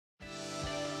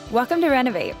Welcome to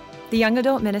Renovate, the young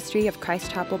adult ministry of Christ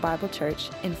Chapel Bible Church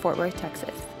in Fort Worth,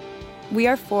 Texas. We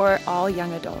are for all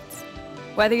young adults.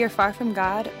 Whether you're far from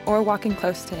God or walking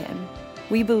close to Him,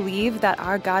 we believe that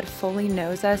our God fully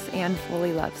knows us and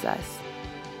fully loves us.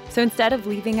 So instead of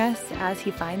leaving us as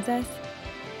He finds us,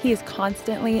 He is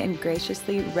constantly and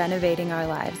graciously renovating our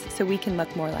lives so we can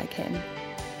look more like Him.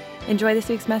 Enjoy this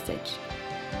week's message.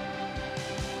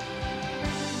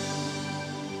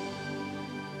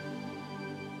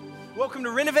 Welcome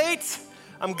to Renovate.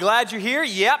 I'm glad you're here.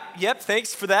 Yep,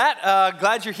 thanks for that.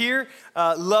 Glad you're here.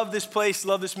 Love this place,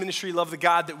 love this ministry, love the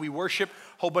God that we worship.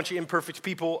 Whole bunch of imperfect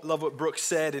people. Love what Brooke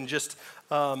said and just,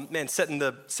 setting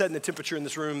the temperature in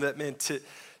this room that,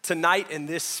 tonight and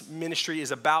this ministry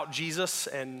is about Jesus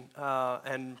and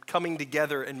coming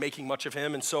together and making much of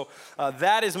Him. And so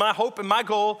that is my hope and my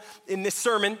goal in this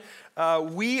sermon.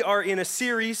 We are in a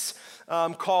series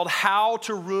called How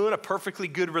to Ruin a Perfectly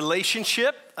Good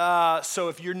Relationship. So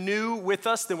if you're new with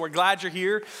us, then we're glad you're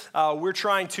here. We're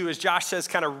trying to, as Josh says,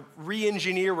 kind of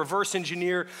re-engineer, reverse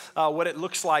engineer what it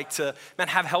looks like to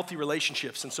have healthy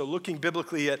relationships. And so looking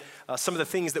biblically at some of the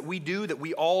things that we do, that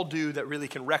we all do, that really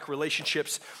can wreck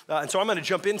relationships. And so I'm going to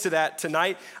jump into that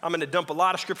tonight. I'm going to dump a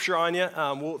lot of scripture on you.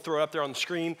 We'll throw it up there on the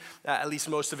screen, at least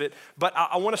most of it. But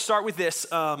I want to start with this.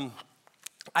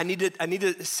 I need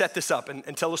to set this up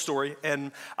and tell a story.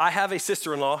 And I have a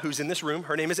sister-in-law who's in this room.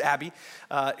 Her name is Abby.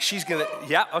 She's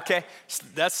okay.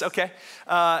 That's okay.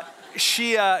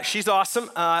 She's awesome.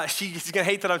 She's gonna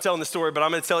hate that I'm telling the story, but I'm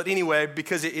gonna tell it anyway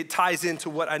because it ties into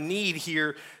what I need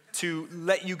here to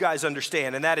let you guys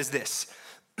understand. And that is this.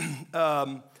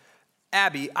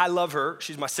 Abby, I love her.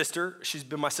 She's my sister. She's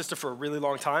been my sister for a really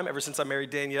long time, ever since I married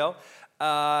Danielle.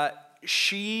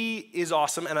 She is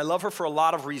awesome, and I love her for a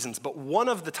lot of reasons, but one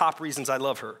of the top reasons I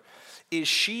love her is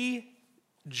she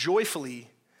joyfully,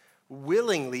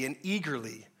 willingly, and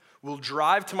eagerly will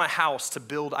drive to my house to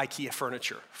build IKEA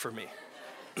furniture for me.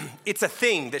 It's a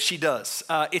thing that she does.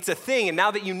 It's a thing, and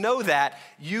now that you know that,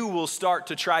 you will start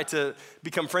to try to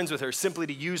become friends with her, simply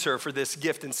to use her for this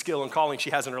gift and skill and calling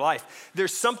she has in her life.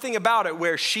 There's something about it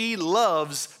where she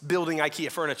loves building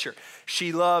IKEA furniture.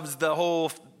 She loves the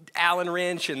whole Allen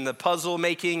wrench and the puzzle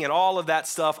making and all of that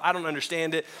stuff. I don't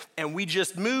understand it. And we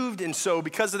just moved. And so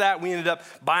because of that, we ended up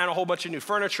buying a whole bunch of new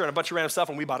furniture and a bunch of random stuff.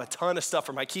 And we bought a ton of stuff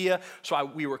from IKEA. So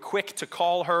we were quick to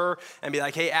call her and be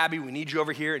like, hey, Abby, we need you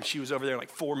over here. And she was over there in like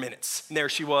 4 minutes. And there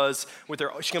she was with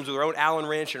she comes with her own Allen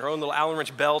wrench and her own little Allen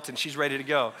wrench belt, and she's ready to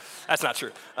go. That's not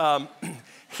true.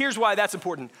 Here's why that's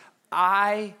important.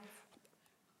 I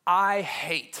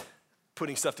hate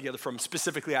putting stuff together from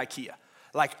specifically IKEA.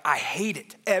 Like, I hate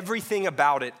it. Everything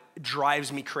about it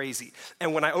drives me crazy.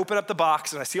 And when I open up the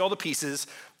box and I see all the pieces,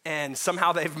 and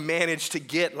somehow they've managed to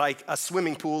get like a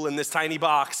swimming pool in this tiny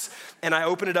box, and I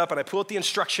open it up and I pull out the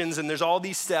instructions, and there's all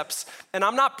these steps, and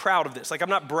I'm not proud of this. Like, I'm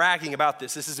not bragging about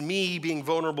this. This is me being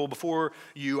vulnerable before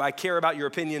you. I care about your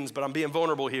opinions, but I'm being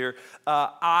vulnerable here.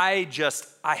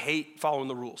 I hate following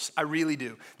the rules. I really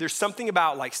do. There's something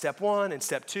about like step 1 and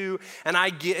step 2, and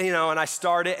I get, and I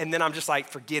start it, and then I'm just like,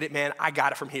 forget it, man. I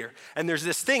got it from here. And there's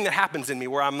this thing that happens in me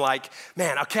where I'm like,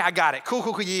 man, okay, I got it.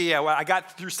 Cool, yeah. Well, I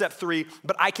got through step 3,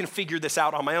 but I can figure this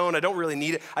out on my own. I don't really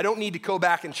need it. I don't need to go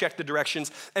back and check the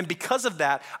directions. And because of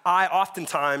that, I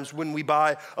oftentimes, when we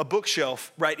buy a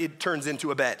bookshelf, right, it turns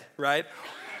into a bed, right?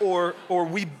 Or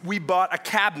we bought a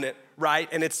cabinet, right,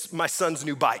 and it's my son's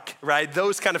new bike, right?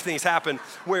 Those kind of things happen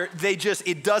where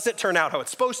it doesn't turn out how it's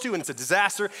supposed to, and it's a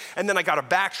disaster. And then I got to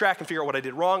backtrack and figure out what I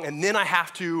did wrong. And then I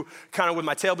have to kind of with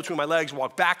my tail between my legs,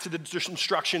 walk back to the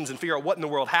instructions and figure out what in the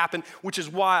world happened, which is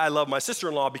why I love my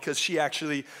sister-in-law, because she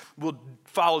actually will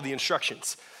follow the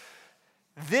instructions.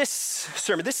 This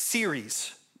sermon, this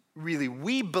series, really,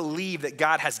 we believe that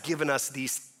God has given us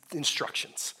these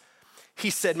instructions. He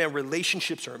said, man,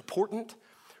 relationships are important.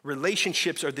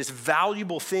 Relationships are this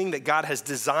valuable thing that God has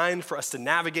designed for us to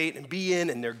navigate and be in,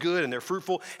 and they're good and they're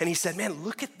fruitful. And he said, man,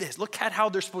 look at this. Look at how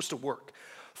they're supposed to work.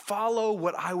 Follow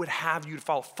what I would have you to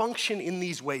follow. Function in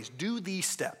these ways. Do these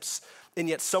steps. And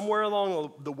yet somewhere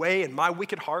along the way in my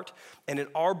wicked heart and in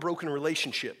our broken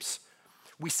relationships,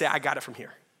 we say, I got it from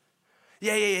here.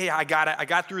 Yeah, I got it. I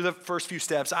got through the first few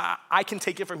steps. I can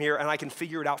take it from here, and I can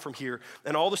figure it out from here.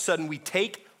 And all of a sudden, we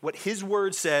take what his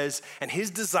word says and his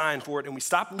design for it, and we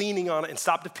stop leaning on it and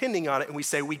stop depending on it, and we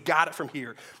say, we got it from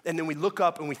here. And then we look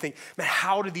up and we think, man,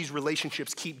 how do these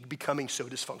relationships keep becoming so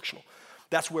dysfunctional?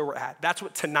 That's where we're at. That's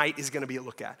what tonight is going to be a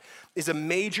look at, is a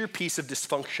major piece of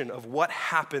dysfunction of what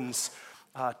happens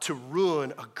to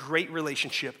ruin a great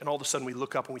relationship. And all of a sudden we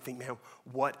look up and we think, man,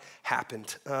 what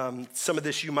happened? Some of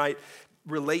this you might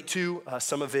relate to.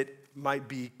 Some of it might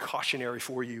be cautionary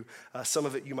for you. Some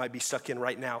of it you might be stuck in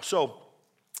right now. So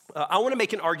I want to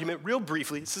make an argument real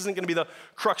briefly. This isn't going to be the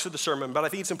crux of the sermon, but I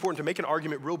think it's important to make an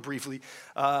argument real briefly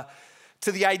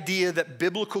to the idea that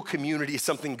biblical community is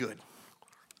something good.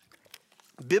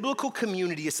 Biblical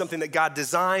community is something that God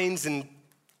designs and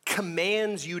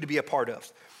commands you to be a part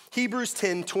of. Hebrews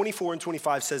 10, 24 and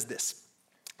 25 says this.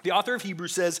 The author of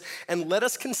Hebrews says, "And let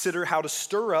us consider how to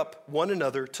stir up one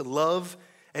another to love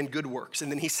and good works."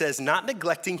 And then he says, "Not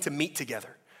neglecting to meet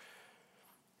together,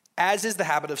 as is the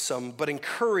habit of some, but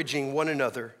encouraging one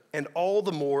another, and all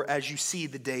the more as you see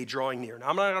the day drawing near." Now,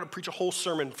 I'm not going to preach a whole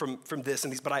sermon from this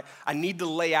and these, but I need to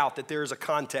lay out that there is a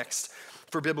context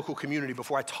for biblical community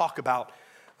before I talk about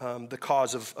the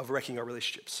cause of wrecking our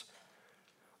relationships.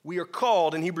 We are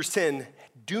called in Hebrews 10,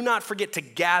 do not forget to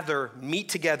gather, meet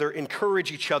together,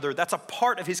 encourage each other. That's a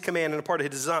part of his command and a part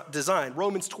of his design.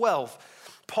 Romans 12,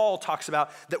 Paul talks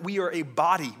about that we are a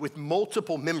body with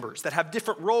multiple members that have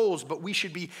different roles, but we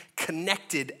should be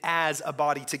connected as a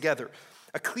body together.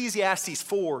 Ecclesiastes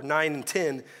 4, 9 and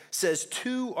 10 says,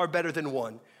 "Two are better than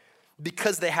one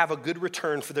because they have a good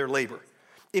return for their labor.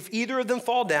 If either of them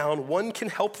fall down, one can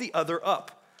help the other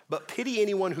up. But pity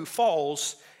anyone who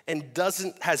falls and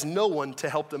has no one to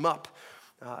help them up."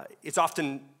 It's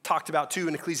often talked about too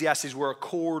in Ecclesiastes where a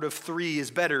cord of three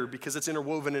is better because it's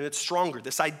interwoven and it's stronger.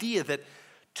 This idea that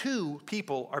two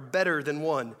people are better than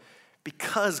one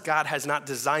because God has not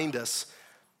designed us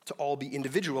to all be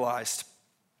individualized.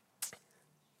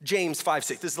 James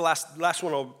 5:6. This is the last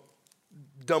one I'll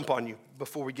dump on you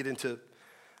before we get into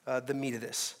the meat of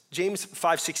this. James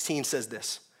 5:16 says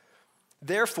this,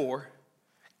 "Therefore,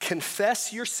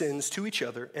 confess your sins to each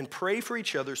other and pray for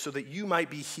each other so that you might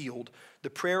be healed. The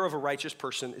prayer of a righteous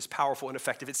person is powerful and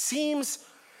effective." It seems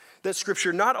that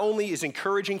Scripture not only is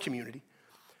encouraging community,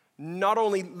 not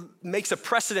only makes a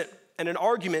precedent and an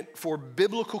argument for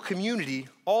biblical community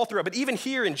all throughout, but even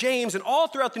here in James and all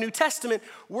throughout the New Testament,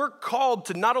 we're called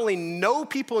to not only know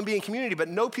people and be in community, but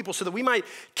know people so that we might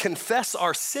confess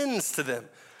our sins to them,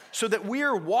 so that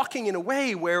we're walking in a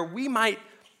way where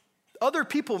other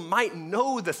people might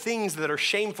know the things that are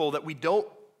shameful that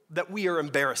we are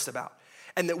embarrassed about,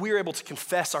 and that we're able to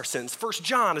confess our sins. 1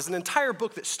 John is an entire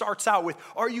book that starts out with,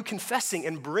 are you confessing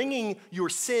and bringing your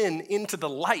sin into the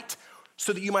light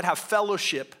so that you might have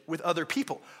fellowship with other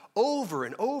people? Over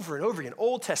and over and over again,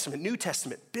 Old Testament, New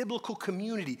Testament, biblical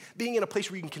community, being in a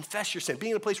place where you can confess your sin,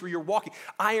 being in a place where you're walking,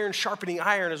 iron sharpening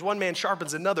iron as one man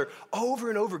sharpens another, over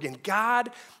and over again.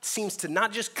 God seems to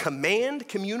not just command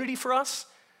community for us,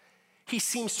 he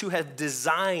seems to have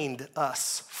designed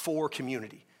us for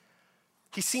community.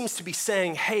 He seems to be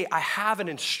saying, hey, I have an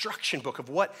instruction book of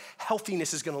what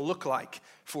healthiness is going to look like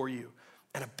for you.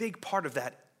 And a big part of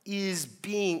that is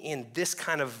being in this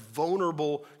kind of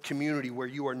vulnerable community where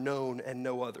you are known and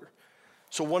no other.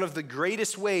 So one of the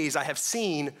greatest ways I have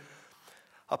seen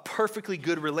a perfectly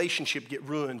good relationship get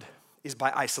ruined is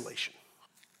by isolation.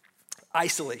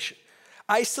 Isolation.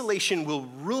 Isolation will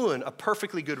ruin a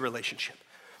perfectly good relationship.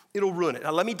 It'll ruin it.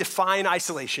 Now, let me define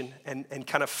isolation and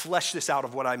kind of flesh this out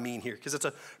of what I mean here, because it's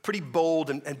a pretty bold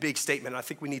and big statement. I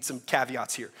think we need some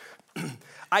caveats here.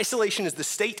 Isolation is the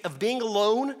state of being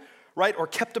alone, right, or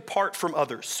kept apart from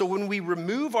others. So when we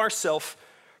remove ourselves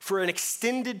for an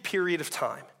extended period of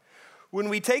time, when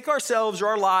we take ourselves or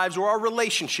our lives or our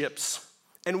relationships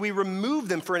and we remove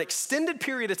them for an extended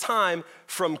period of time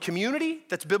from community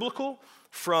that's biblical,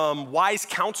 from wise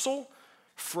counsel,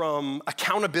 from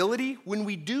accountability, when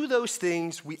we do those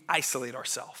things, we isolate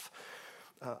ourselves.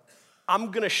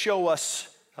 I'm going to show us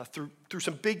through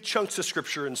some big chunks of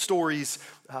Scripture and stories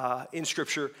in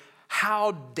Scripture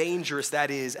how dangerous that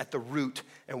is at the root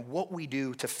and what we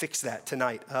do to fix that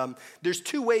tonight. There's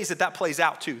two ways that plays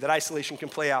out too, that isolation can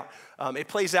play out. It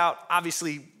plays out,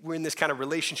 obviously, we're in this kind of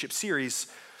relationship series,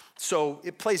 so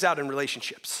it plays out in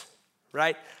relationships,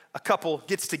 right? A couple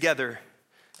gets together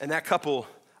and that couple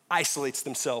isolates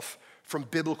themselves from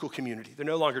biblical community. They're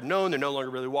no longer known, they're no longer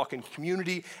really walking in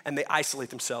community, and they isolate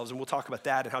themselves, and we'll talk about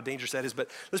that and how dangerous that is. But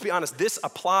let's be honest, this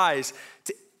applies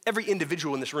to every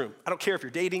individual in this room. I don't care if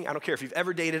you're dating, I don't care if you've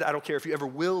ever dated, I don't care if you ever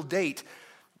will date.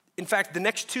 In fact, the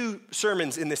next two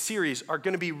sermons in this series are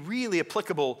gonna be really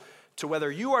applicable to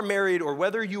whether you are married or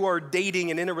whether you are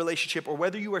dating and in a relationship or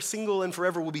whether you are single and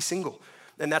forever will be single.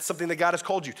 And that's something that God has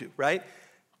called you to, right?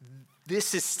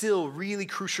 This is still really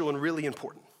crucial and really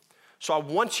important. So I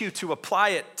want you to apply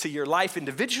it to your life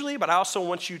individually, but I also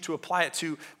want you to apply it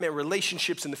to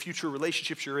relationships in the future,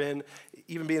 relationships you're in,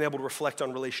 even being able to reflect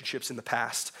on relationships in the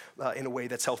past in a way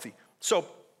that's healthy. So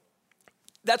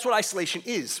that's what isolation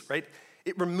is, right?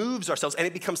 It removes ourselves and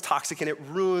it becomes toxic and it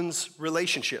ruins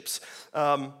relationships.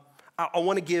 I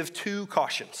want to give two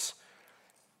cautions,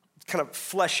 kind of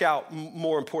flesh out,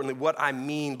 more importantly, what I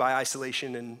mean by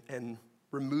isolation and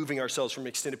removing ourselves from an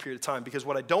extended period of time. Because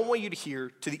what I don't want you to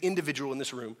hear, to the individual in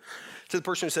this room, to the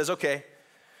person who says, okay,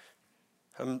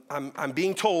 I'm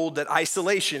being told that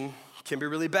isolation can be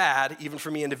really bad, even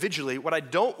for me individually. What I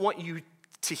don't want you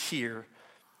to hear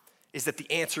is that the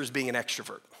answer is being an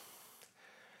extrovert.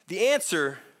 The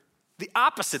answer, the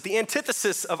opposite, the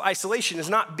antithesis of isolation is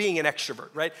not being an extrovert,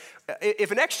 right?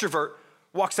 If an extrovert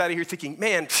walks out of here thinking,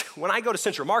 man, when I go to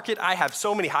Central Market, I have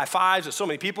so many high fives with so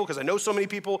many people because I know so many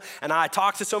people and I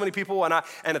talk to so many people and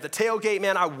at the tailgate,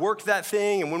 man, I work that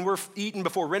thing, and when we're eating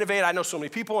before Renovate, I know so many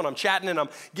people and I'm chatting and I'm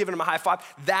giving them a high five.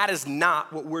 That is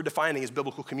not what we're defining as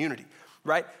biblical community,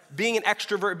 right? Being an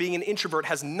extrovert, being an introvert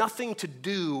has nothing to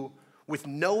do with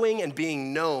knowing and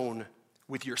being known,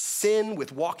 with your sin,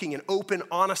 with walking in open,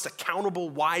 honest, accountable,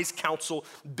 wise counsel,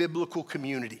 biblical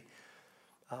community.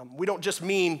 We don't just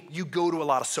mean you go to a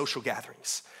lot of social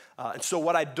gatherings. And so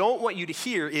what I don't want you to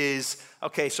hear is,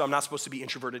 okay, so I'm not supposed to be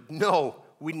introverted. No,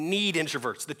 we need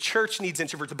introverts. The church needs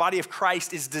introverts. The body of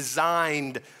Christ is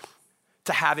designed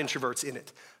to have introverts in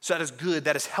it. So that is good,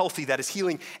 that is healthy, that is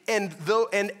healing. And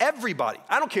everybody,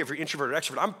 I don't care if you're introverted or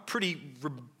extrovert, I'm pretty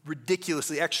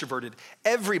ridiculously extroverted.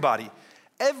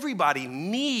 Everybody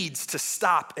needs to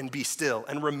stop and be still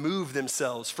and remove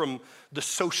themselves from the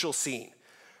social scene.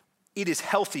 It is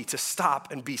healthy to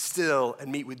stop and be still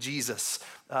and meet with Jesus.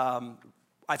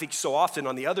 I think so often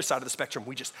on the other side of the spectrum,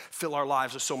 we just fill our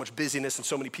lives with so much busyness and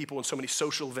so many people and so many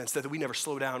social events that we never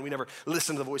slow down. We never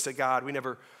listen to the voice of God. We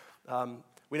never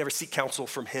seek counsel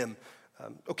from him.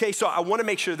 Okay, so I want to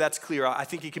make sure that's clear. I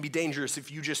think it can be dangerous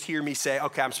if you just hear me say,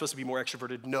 okay, I'm supposed to be more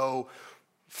extroverted. No,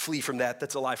 flee from that.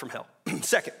 That's a lie from hell.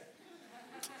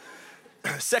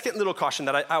 Second little caution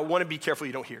that I want to be careful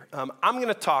you don't hear. I'm going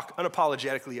to talk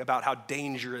unapologetically about how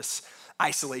dangerous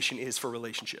isolation is for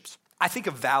relationships. I think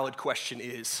a valid question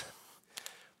is,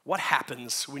 what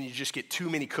happens when you just get too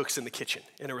many cooks in the kitchen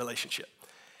in a relationship?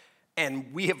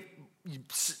 And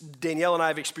Danielle and I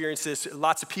have experienced this.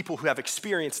 Lots of people who have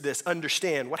experienced this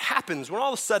understand what happens when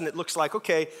all of a sudden it looks like,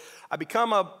 okay, I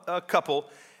become a couple,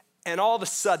 and all of a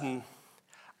sudden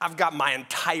I've got my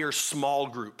entire small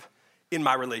group in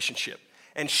my relationship.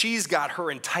 And she's got her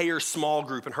entire small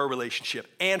group in her relationship,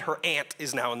 and her aunt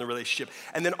is now in the relationship.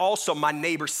 And then also my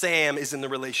neighbor Sam is in the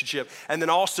relationship. And then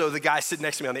also the guy sitting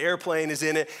next to me on the airplane is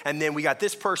in it. And then we got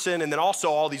this person, and then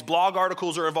also all these blog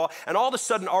articles are involved. And all of a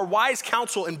sudden our wise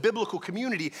counsel and biblical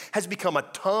community has become a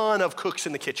ton of cooks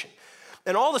in the kitchen.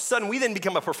 And all of a sudden we then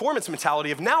become a performance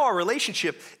mentality of now our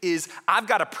relationship is I've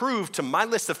got to prove to my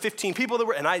list of 15 people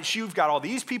you've got all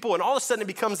these people, and all of a sudden it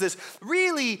becomes this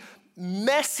really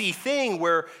messy thing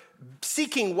where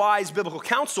seeking wise biblical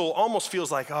counsel almost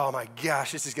feels like, oh my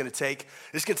gosh, this is gonna take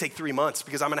 3 months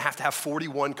because I'm gonna have to have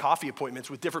 41 coffee appointments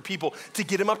with different people to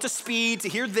get them up to speed, to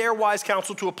hear their wise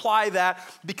counsel, to apply that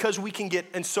because we can get,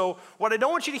 and so what I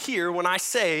don't want you to hear when I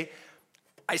say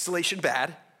isolation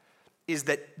bad is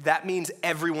that means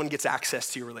everyone gets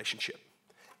access to your relationship.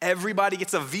 Everybody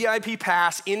gets a VIP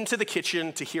pass into the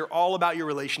kitchen to hear all about your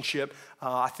relationship.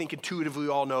 I think intuitively we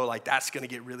all know like that's gonna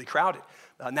get really crowded.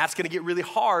 And that's gonna get really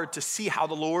hard to see how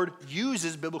the Lord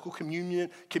uses biblical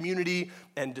community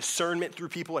and discernment through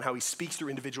people and how he speaks through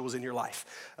individuals in your life.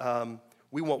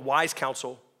 We want wise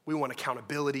counsel, we want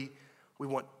accountability, we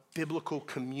want biblical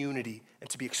community and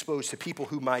to be exposed to people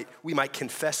who we might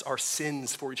confess our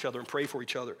sins for each other and pray for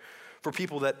each other. For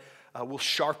people that will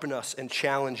sharpen us and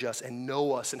challenge us and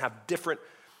know us and have different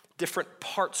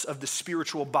parts of the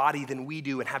spiritual body than we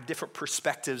do and have different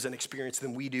perspectives and experience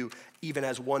than we do, even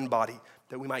as one body,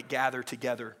 that we might gather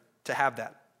together to have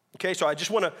that. Okay, so I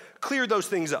just want to clear those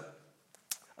things up.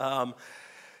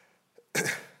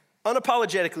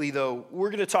 Unapologetically, though, we're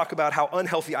going to talk about how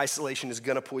unhealthy isolation is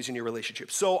going to poison your relationship.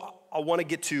 So I want to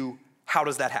get to how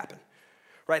does that happen,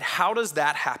 right? How does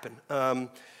that happen?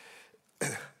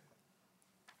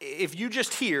 If you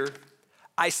just hear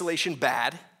isolation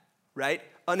bad, right?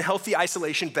 Unhealthy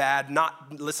isolation bad,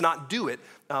 let's not do it.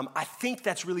 I think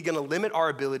that's really gonna limit our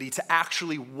ability to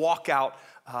actually walk out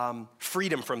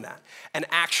freedom from that and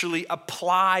actually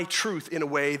apply truth in a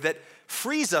way that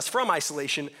frees us from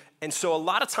isolation. And so a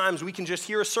lot of times we can just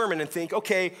hear a sermon and think,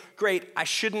 okay, great, I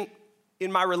shouldn't,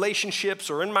 in my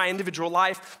relationships or in my individual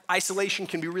life, isolation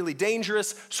can be really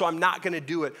dangerous, so I'm not gonna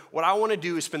do it. What I wanna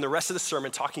do is spend the rest of the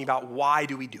sermon talking about why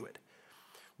do we do it.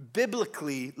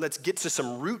 Biblically, let's get to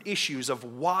some root issues of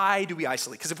why do we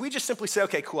isolate? Because if we just simply say,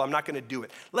 okay, cool, I'm not gonna do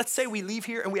it. Let's say we leave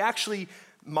here and we actually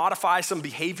modify some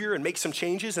behavior and make some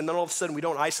changes, and then all of a sudden we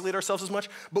don't isolate ourselves as much,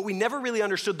 but we never really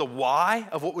understood the why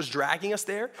of what was dragging us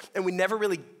there, and we never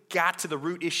really got to the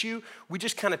root issue. We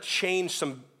just kind of changed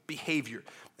some behavior.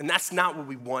 And that's not what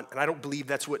we want. And I don't believe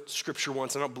that's what Scripture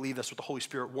wants. I don't believe that's what the Holy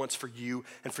Spirit wants for you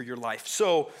and for your life.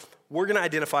 So we're going to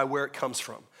identify where it comes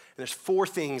from. And there's 4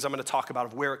 things I'm going to talk about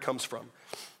of where it comes from.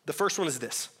 The first one is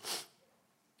this.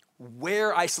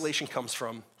 Where isolation comes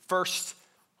from. First,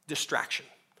 distraction.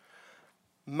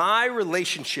 My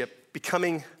relationship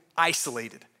becoming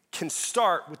isolated can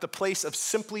start with the place of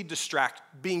simply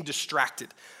being distracted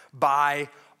by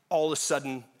all of a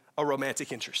sudden a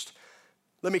romantic interest.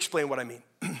 Let me explain what I mean.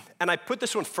 And I put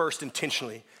this one first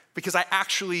intentionally because I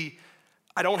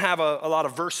don't have a lot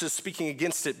of verses speaking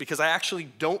against it because I actually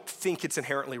don't think it's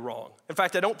inherently wrong. In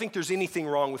fact, I don't think there's anything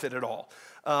wrong with it at all.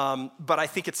 But I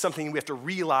think it's something we have to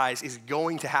realize is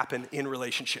going to happen in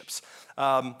relationships.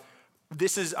 I'm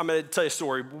gonna tell you a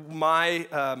story.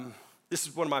 This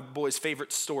is one of my boys'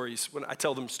 favorite stories. When I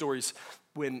tell them stories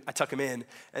when I tuck them in,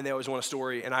 and they always want a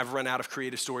story, and I've run out of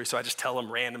creative stories, so I just tell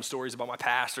them random stories about my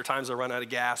past, or times I run out of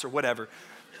gas, or whatever.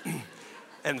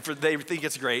 And they think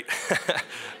it's great.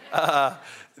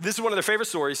 This is one of their favorite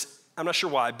stories. I'm not sure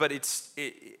why, but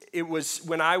it was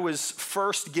when I was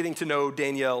first getting to know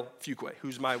Danielle Fuqua,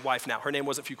 who's my wife now. Her name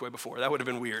wasn't Fuqua before. That would have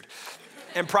been weird.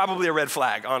 And probably a red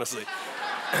flag, honestly.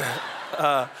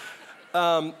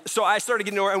 So I started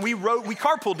getting to know her, and we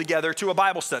carpooled together to a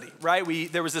Bible study,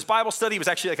 right? There was this Bible study. It was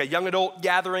actually like a young adult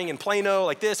gathering in Plano,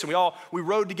 like this, and we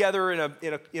rode together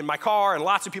in my car, and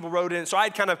lots of people rode in. So I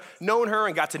had kind of known her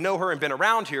and got to know her and been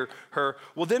around her.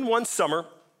 Well, then one summer,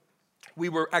 we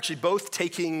were actually both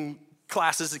taking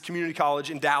classes at community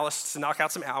college in Dallas to knock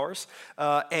out some hours,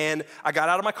 and I got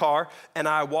out of my car, and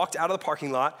I walked out of the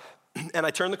parking lot, and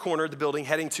I turned the corner of the building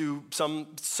heading to some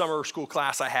summer school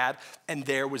class I had, and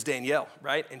there was Danielle,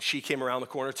 right? And she came around the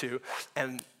corner too,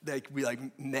 and we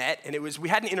met, and we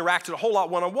hadn't interacted a whole lot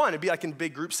one-on-one. It'd be like in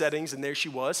big group settings, and there she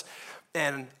was.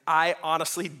 And I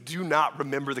honestly do not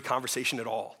remember the conversation at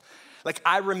all. Like,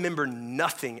 I remember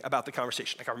nothing about the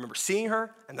conversation. Like, I remember seeing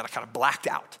her, and then I kind of blacked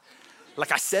out.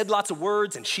 Like, I said lots of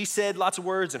words, and she said lots of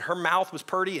words, and her mouth was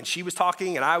purty, and she was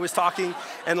talking, and I was talking,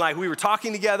 and like we were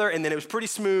talking together, and then it was pretty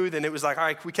smooth, and it was like, all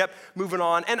right, we kept moving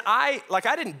on. And I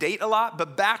didn't date a lot,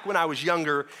 but back when I was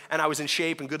younger, and I was in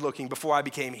shape and good looking before I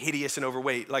became hideous and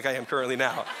overweight like I am currently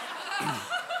now.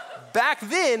 Back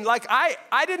then, like I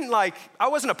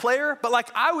wasn't a player, but like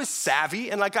I was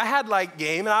savvy, and like I had like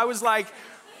game, and I was like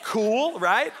cool,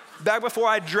 right? Back before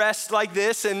I dressed like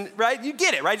this, and right, you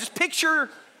get it, right? Just picture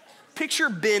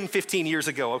Ben 15 years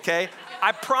ago, okay?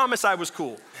 I promise I was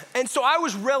cool. And so I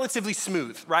was relatively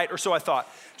smooth, right? Or so I thought.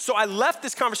 So I left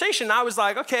this conversation, and I was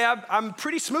like, okay, I'm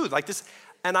pretty smooth like this.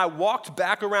 And I walked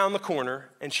back around the corner,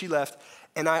 and she left.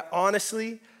 And I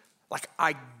honestly,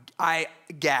 I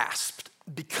gasped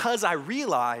because I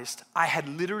realized I had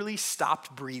literally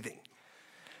stopped breathing.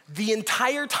 The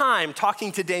entire time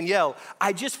talking to Danielle,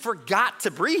 I just forgot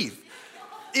to breathe.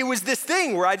 It was this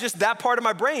thing where that part of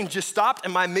my brain just stopped,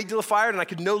 and my amygdala fired, and I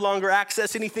could no longer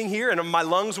access anything here, and my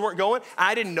lungs weren't going.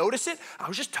 I didn't notice it. I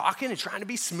was just talking and trying to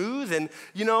be smooth and,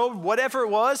 whatever it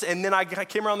was. And then I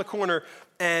came around the corner,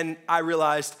 and I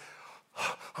realized,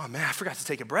 oh man, I forgot to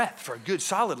take a breath for a good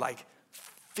solid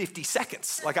 50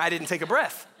 seconds. Like I didn't take a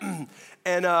breath.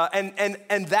 And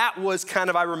that was kind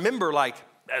of, I remember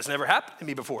that's never happened to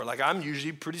me before. Like, I'm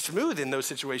usually pretty smooth in those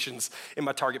situations in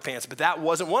my Target pants, but that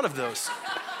wasn't one of those.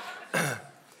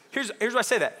 Here's why I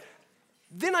say that.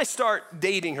 Then I start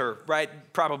dating her, right?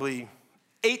 Probably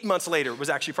 8 months later was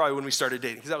actually probably when we started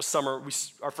dating, because that was summer.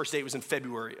 Our first date was in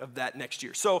February of that next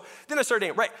year. So then I started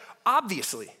dating, right?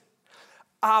 Obviously,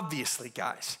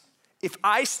 guys, if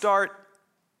I start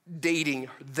dating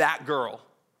that girl,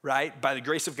 right, by the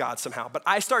grace of God somehow, but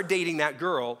I start dating that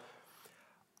girl,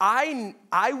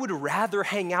 I would rather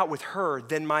hang out with her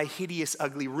than my hideous,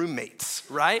 ugly roommates,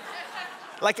 right?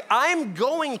 Like, I'm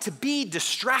going to be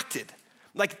distracted.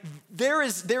 Like, there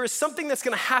is something that's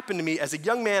gonna happen to me as a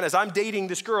young man, as I'm dating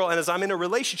this girl, and as I'm in a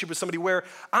relationship with somebody where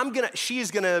she is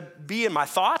gonna be in my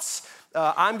thoughts.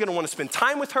 I'm gonna wanna spend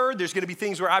time with her. There's gonna be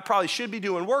things where I probably should be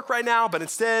doing work right now, but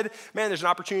instead, man, there's an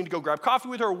opportunity to go grab coffee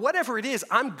with her. Whatever it is,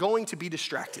 I'm going to be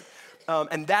distracted.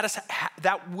 And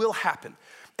that will happen.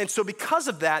 And so because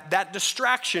of that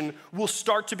distraction will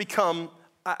start to become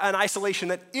an isolation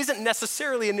that isn't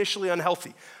necessarily initially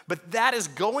unhealthy. But that is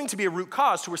going to be a root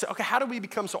cause to where we say, okay, how do we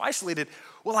become so isolated?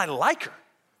 Well, I like her.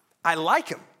 I like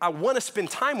him. I want to spend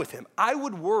time with him. I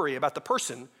would worry about the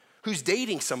person who's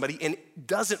dating somebody and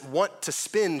doesn't want to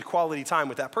spend quality time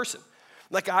with that person.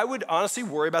 Like, I would honestly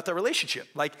worry about the relationship.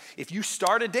 Like, if you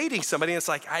started dating somebody and it's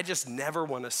like, I just never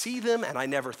want to see them, and I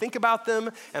never think about them,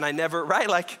 and I never, right?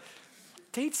 Like,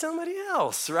 date somebody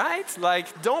else, right?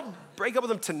 Like, don't break up with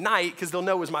them tonight because they'll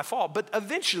know it was my fault. But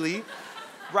eventually,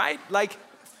 right? Like,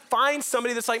 find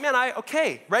somebody that's like, man,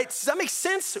 okay, right? Does that make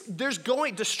sense?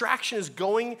 Distraction is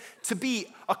going to be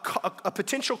a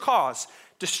potential cause.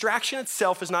 Distraction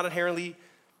itself is not inherently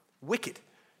wicked.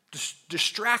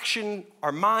 Distraction,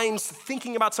 our minds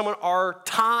thinking about someone, our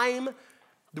time,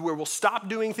 where we'll stop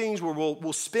doing things, where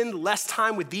we'll spend less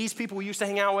time with these people we used to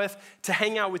hang out with, to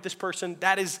hang out with this person,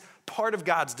 that is part of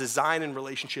God's design in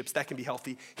relationships that can be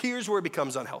healthy. Here's where it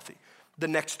becomes unhealthy. The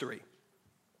next three.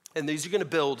 And these are gonna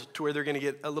build to where they're gonna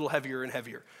get a little heavier and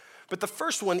heavier. But the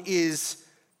first one is,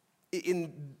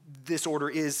 in this order,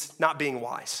 is not being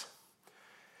wise.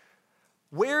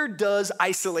 Where does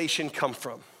isolation come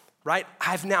from, right?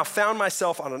 I've now found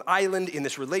myself on an island in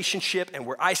this relationship, and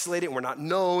we're isolated and we're not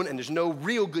known, and there's no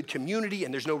real good community,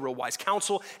 and there's no real wise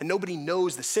counsel, and nobody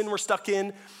knows the sin we're stuck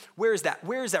in. Where is that?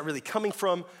 Where is that really coming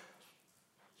from?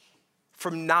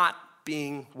 From not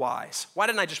being wise. Why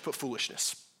didn't I just put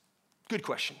foolishness? Good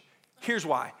question. Here's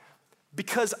why.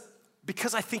 Because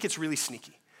I think it's really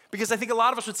sneaky. Because I think a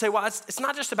lot of us would say, well, it's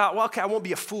not just about, well, okay, I won't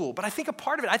be a fool. But I think a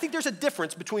part of it, I think there's a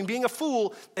difference between being a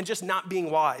fool and just not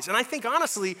being wise. And I think,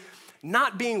 honestly,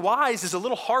 not being wise is a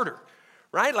little harder,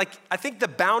 right? Like, I think the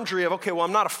boundary of, okay, well,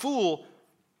 I'm not a fool,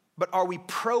 but are we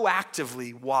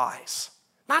proactively wise?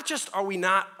 Not just are we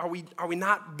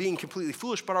not being completely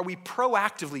foolish, but are we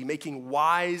proactively making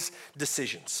wise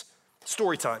decisions?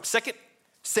 Story time. 2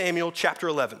 Samuel chapter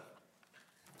 11.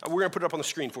 We're going to put it up on the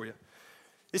screen for you.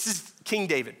 This is King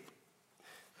David.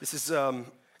 This is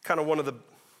kind of one of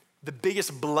the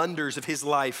biggest blunders of his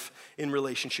life in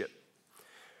relationship.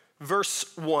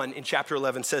 Verse 1 in chapter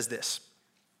 11 says this: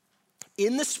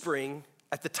 in the spring,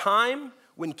 at the time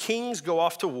when kings go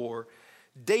off to war,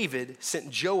 David sent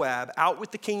Joab out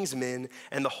with the king's men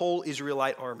and the whole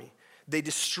Israelite army. They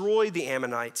destroyed the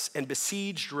Ammonites and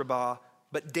besieged Rabbah,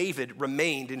 but David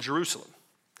remained in Jerusalem.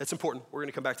 That's important. We're going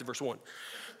to come back to verse 1.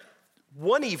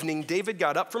 One evening, David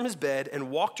got up from his bed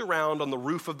and walked around on the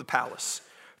roof of the palace.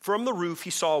 From the roof, he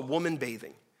saw a woman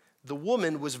bathing. The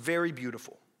woman was very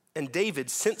beautiful, and David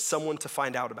sent someone to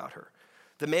find out about her.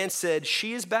 The man said,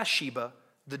 "She is Bathsheba,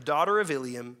 the daughter of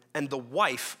Eliam, and the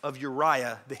wife of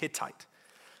Uriah the Hittite."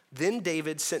 Then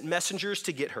David sent messengers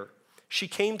to get her. She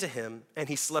came to him, and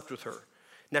he slept with her.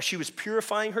 Now she was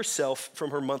purifying herself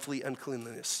from her monthly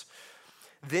uncleanliness.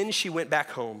 Then she went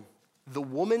back home. The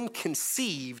woman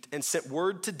conceived and sent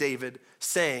word to David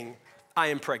saying, "I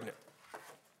am pregnant."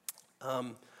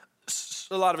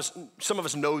 Some of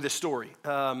us know this story.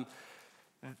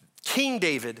 King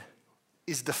David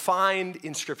is defined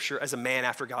in Scripture as a man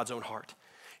after God's own heart.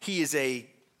 He is an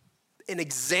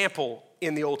example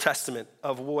in the Old Testament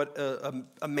of what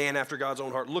a man after God's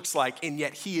own heart looks like, and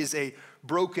yet he is a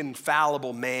broken,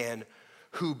 fallible man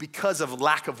who, because of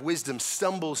lack of wisdom,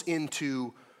 stumbles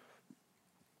into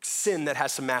sin that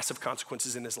has some massive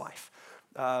consequences in his life.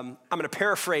 I'm going to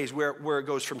paraphrase where it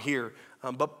goes from here,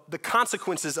 but the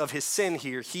consequences of his sin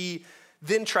here, he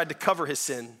then tried to cover his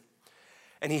sin,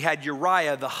 and he had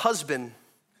Uriah, the husband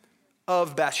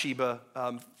of Bathsheba,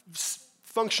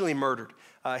 functionally murdered.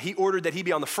 He ordered that he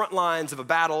be on the front lines of a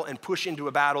battle and push into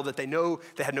a battle that they know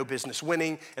they had no business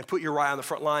winning, and put Uriah on the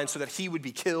front line so that he would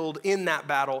be killed in that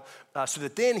battle, so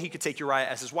that then he could take Uriah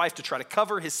as his wife to try to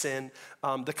cover his sin.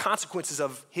 The consequences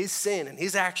of his sin and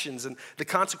his actions and the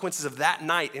consequences of that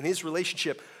night in his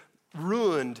relationship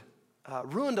ruined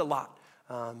a lot.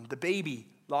 The baby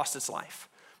lost its life.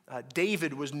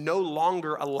 David was no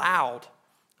longer allowed,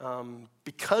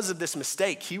 because of this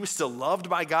mistake. He was still loved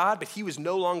by God, but he was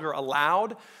no longer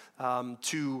allowed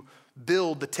to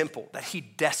build the temple that he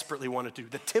desperately wanted to.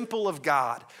 The temple of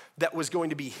God that was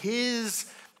going to be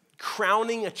his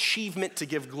crowning achievement to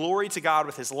give glory to God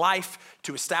with his life,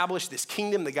 to establish this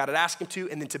kingdom that God had asked him to,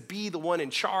 and then to be the one in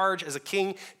charge as a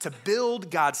king to build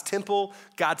God's temple.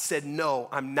 God said, "No,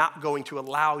 I'm not going to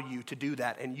allow you to do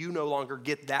that, and you no longer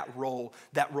get that role.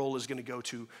 That role is going to go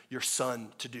to your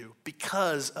son to do,"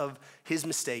 because of his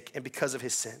mistake and because of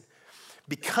his sin,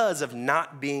 because of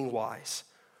not being wise.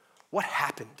 What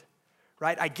happened,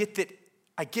 right? I get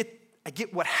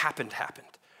what happened,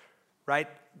 right?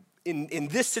 In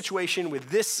this situation, with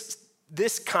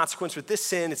this consequence, with this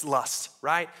sin, it's lust,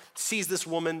 right? Sees this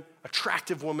woman,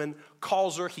 attractive woman,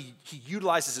 calls her, he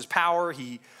utilizes his power,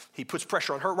 he puts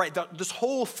pressure on her, right? This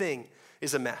whole thing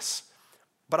is a mess.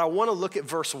 But I want to look at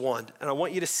verse 1, and I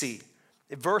want you to see,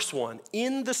 at verse 1,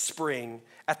 in the spring,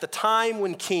 at the time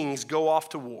when kings go off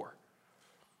to war.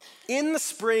 In the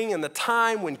spring and the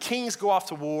time when kings go off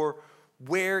to war,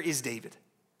 where is David?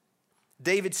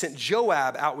 David sent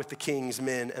Joab out with the king's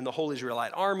men and the whole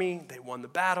Israelite army. They won the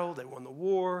battle, they won the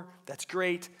war. That's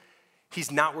great.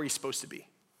 He's not where he's supposed to be,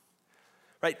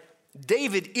 right?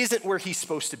 David isn't where he's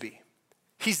supposed to be.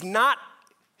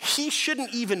 He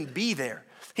shouldn't even be there.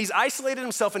 He's isolated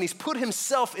himself and he's put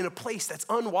himself in a place that's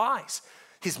unwise.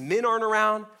 His men aren't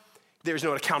around. There's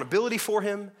no accountability for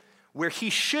him. Where he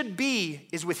should be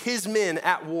is with his men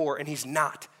at war, and he's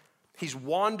not. He's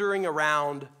wandering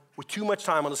around with too much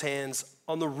time on his hands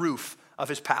on the roof of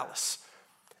his palace.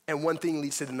 And one thing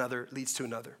leads to another, leads to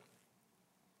another.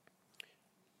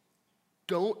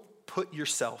 Don't put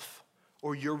yourself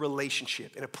or your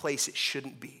relationship in a place it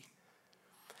shouldn't be.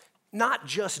 Not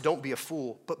just don't be a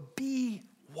fool, but be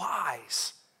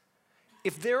wise.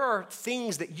 If there are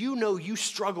things that you know you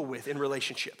struggle with in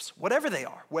relationships, whatever they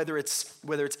are, whether it's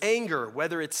anger,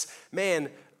 whether it's,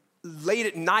 late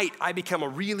at night I become a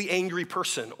really angry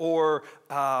person, or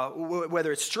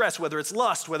whether it's stress, whether it's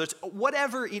lust, whether it's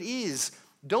whatever it is,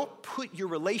 don't put your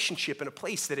relationship in a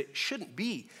place that it shouldn't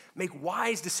be. Make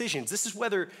wise decisions. This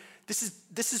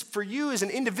is for you as an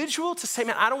individual to say,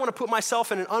 man, I don't want to put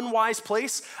myself in an unwise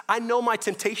place. I know my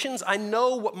temptations. I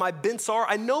know what my bents are.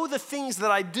 I know the things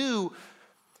that I do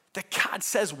that God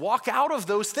says walk out of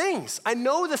those things. I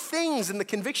know the things and the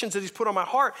convictions that he's put on my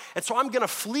heart, and so I'm gonna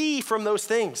flee from those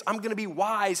things. I'm gonna be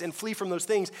wise and flee from those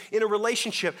things. In a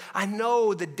relationship, I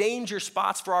know the danger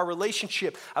spots for our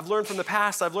relationship. I've learned from the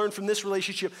past, I've learned from this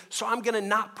relationship, so I'm gonna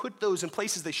not put those in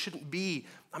places they shouldn't be.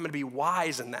 I'm gonna be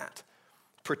wise in that,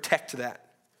 protect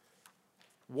that.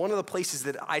 One of the places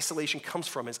that isolation comes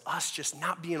from is us just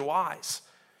not being wise.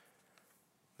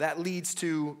 That leads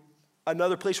to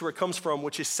another place where it comes from,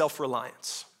 which is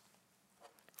self-reliance.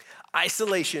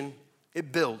 Isolation,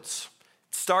 it builds.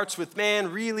 It starts with,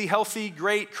 really healthy,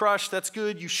 great, crush, that's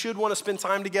good. You should want to spend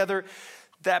time together.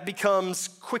 That becomes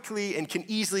quickly and can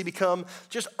easily become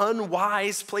just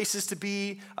unwise places to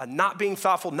be, not being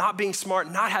thoughtful, not being smart,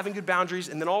 not having good boundaries,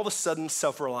 and then all of a sudden,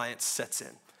 self-reliance sets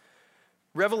in.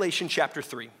 Revelation chapter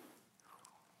 3,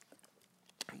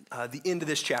 the end of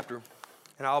this chapter,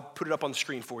 and I'll put it up on the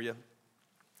screen for you.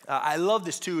 I love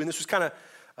this too, and this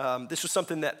was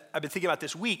something that I've been thinking about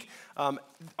this week.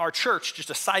 Our church, just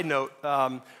a side note,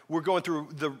 we're going through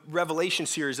the Revelation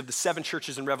series of the 7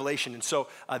 churches in Revelation, and so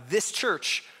this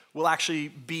church will actually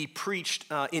be preached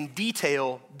in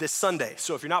detail this Sunday.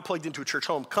 So if you're not plugged into a church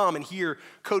home, come and hear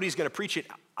Cody's gonna preach it.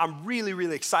 I'm really,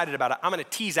 really excited about it. I'm gonna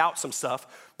tease out some stuff.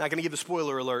 Not gonna give the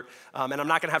spoiler alert, and I'm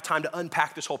not gonna have time to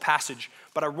unpack this whole passage,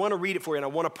 but I wanna read it for you, and I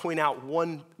wanna point out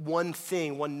one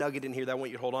thing, one nugget in here that I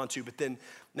want you to hold on to, but then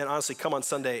honestly, come on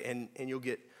Sunday, and you'll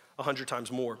get 100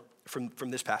 times more from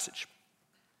this passage.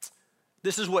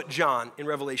 This is what John in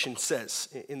Revelation says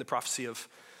in the prophecy of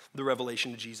the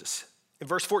revelation of Jesus. In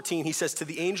verse 14, he says, "To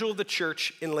the angel of the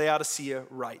church in Laodicea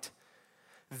write,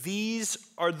 these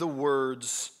are the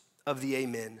words of the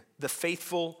Amen, the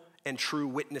faithful and true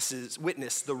witness,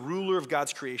 the ruler of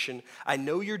God's creation. I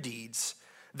know your deeds,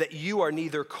 that you are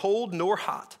neither cold nor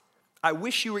hot. I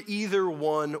wish you were either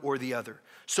one or the other.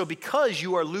 So because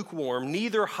you are lukewarm,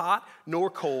 neither hot nor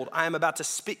cold, I am about to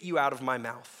spit you out of my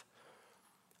mouth."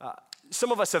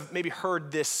 Some of us have maybe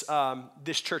heard this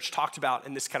church talked about,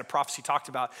 and this kind of prophecy talked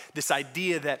about, this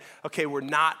idea that, okay, we're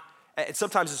not, and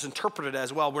sometimes it's interpreted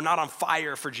as, well, we're not on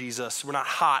fire for Jesus, we're not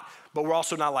hot, but we're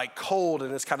also not like cold,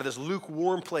 and it's kind of this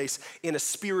lukewarm place in a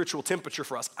spiritual temperature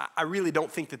for us. I really don't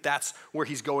think that that's where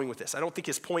he's going with this. I don't think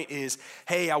his point is,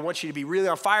 hey, I want you to be really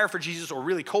on fire for Jesus or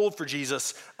really cold for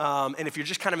Jesus, and if you're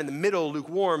just kind of in the middle,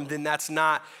 lukewarm, then that's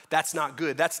not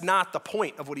good. That's not the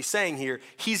point of what he's saying here.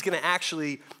 He's gonna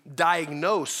actually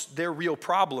diagnose their real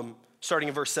problem, starting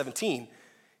in verse 17.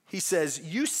 He says,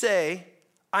 "You say,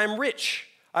 I'm rich,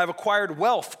 I have acquired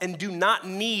wealth and do not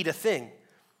need a thing.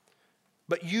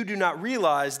 But you do not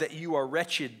realize that you are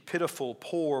wretched, pitiful,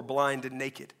 poor, blind, and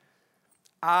naked.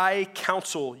 I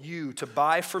counsel you to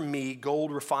buy from me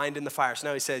gold refined in the fire." So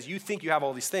now he says, you think you have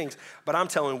all these things, but I'm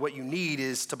telling you what you need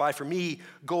is to buy from me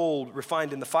gold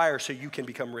refined in the fire so you can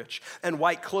become rich, and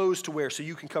white clothes to wear so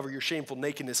you can cover your shameful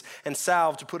nakedness, and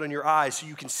salve to put on your eyes so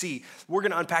you can see. We're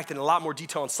gonna unpack that in a lot more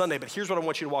detail on Sunday, but here's what I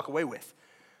want you to walk away with.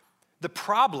 The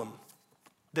problem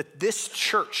that this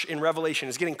church in Revelation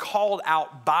is getting called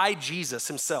out by Jesus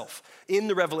himself in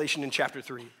the Revelation in chapter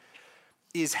 3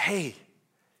 is, hey,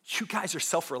 you guys are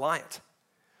self-reliant.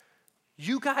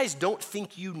 You guys don't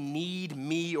think you need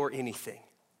me or anything.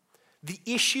 The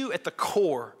issue at the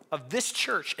core of this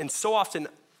church, and so often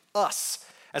us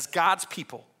as God's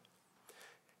people,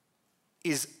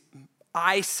 is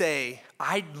I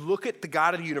look at the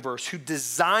God of the universe who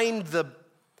designed the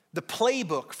the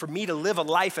playbook for me to live a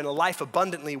life and a life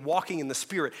abundantly walking in the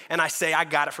Spirit. And I say, I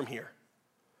got it from here.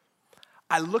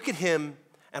 I look at him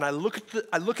and I look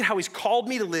at how he's called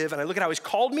me to live, and I look at how he's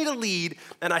called me to lead,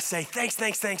 and I say,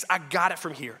 thanks, I got it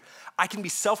from here. I can be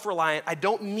self-reliant. I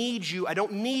don't need you. I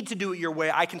don't need to do it your way.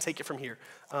 I can take it from here.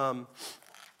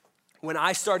 When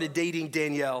I started dating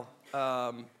Danielle,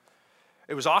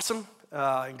 it was awesome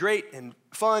and great and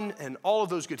fun and all of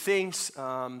those good things.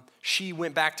 She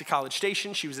went back to College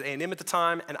Station. She was at A&M at the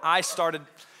time, and I started,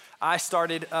 and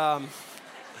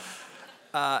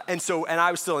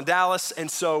I was still in Dallas,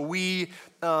 and so we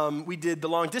did the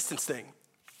long distance thing.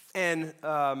 And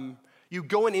you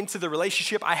going into the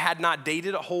relationship, I had not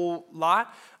dated a whole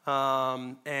lot,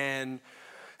 and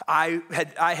I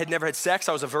had never had sex.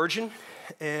 I was a virgin,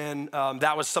 and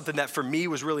that was something that for me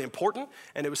was really important,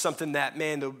 and it was something that,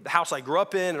 man, the house I grew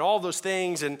up in and all those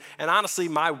things, and honestly,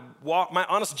 my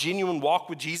honest, genuine walk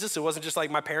with Jesus, it wasn't just like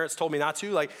my parents told me not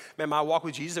to. Like, man, my walk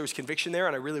with Jesus, there was conviction there,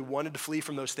 and I really wanted to flee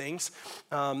from those things.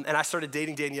 And I started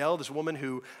dating Danielle, this woman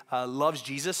who loves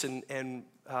Jesus and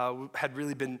had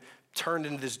really been turned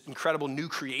into this incredible new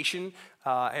creation,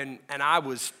 and I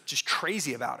was just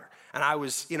crazy about her. And I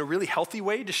was, in a really healthy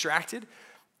way, distracted.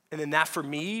 And then that, for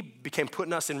me, became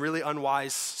putting us in really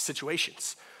unwise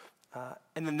situations.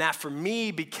 And then that, for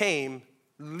me, became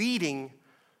leading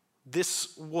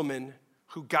this woman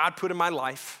who God put in my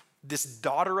life, this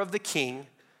daughter of the King,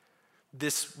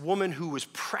 this woman who was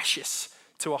precious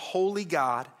to a holy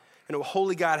God, and a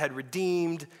holy God had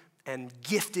redeemed and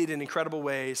gifted in incredible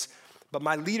ways. But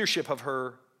my leadership of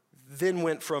her then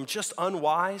went from just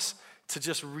unwise to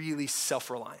just really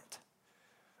self-reliant.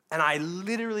 And I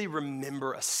literally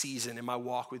remember a season in my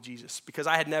walk with Jesus, because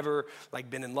I had never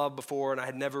been in love before, and I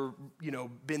had never,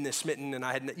 been this smitten, and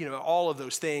I had, all of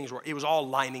those things where it was all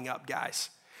lining up, guys.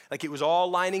 Like, it was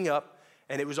all lining up,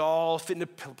 and it was all fitting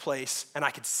into place, and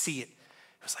I could see it.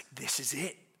 It was like, this is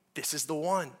it. This is the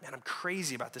one. Man, I'm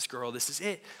crazy about this girl. This is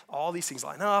it. All these things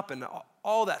line up and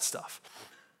all that stuff.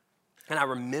 And I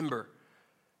remember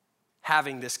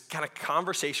having this kind of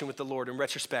conversation with the Lord in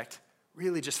retrospect,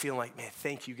 really just feeling like, man,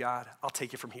 thank you, God. I'll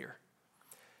take it from here.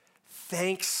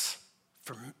 Thanks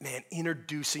for, man,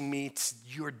 introducing me to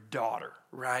your daughter,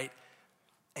 right?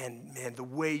 And, man, the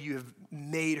way you have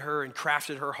made her and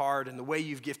crafted her heart and the way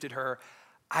you've gifted her,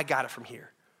 I got it from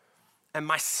here. And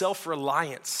my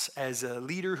self-reliance as a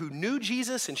leader who knew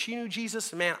Jesus and she knew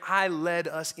Jesus, man, I led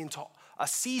us into a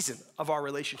season of our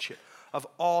relationship of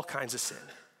all kinds of sin.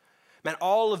 Man,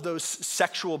 all of those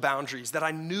sexual boundaries that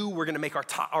I knew were gonna make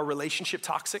our relationship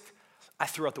toxic, I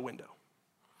threw out the window.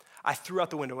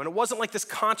 And it wasn't like this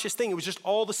conscious thing. It was just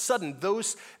all of a sudden,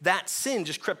 that sin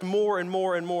just crept more and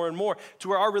more and more and more to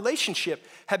where our relationship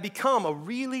had become a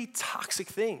really toxic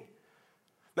thing.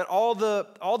 Man, all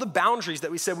the boundaries that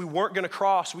we said we weren't gonna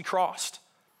cross, we crossed.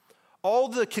 All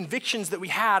the convictions that we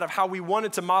had of how we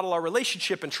wanted to model our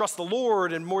relationship and trust the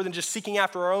Lord, and more than just seeking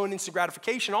after our own instant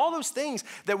gratification, all those things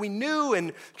that we knew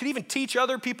and could even teach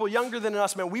other people younger than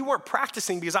us, man, we weren't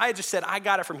practicing, because I had just said, I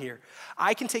got it from here.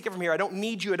 I can take it from here. I don't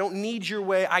need you. I don't need your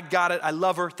way. I got it. I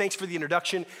love her. Thanks for the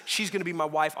introduction. She's gonna be my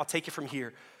wife. I'll take it from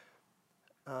here.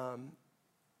 And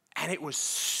it was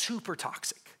super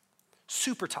toxic.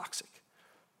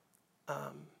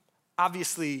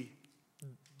 Obviously,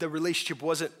 the relationship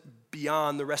wasn't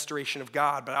beyond the restoration of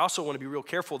God, but I also want to be real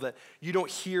careful that you don't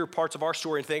hear parts of our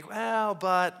story and think, well,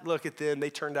 but look at them, they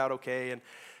turned out okay. And,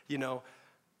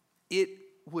 it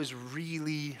was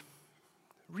really,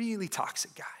 really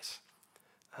toxic, guys.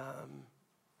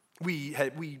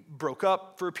 We broke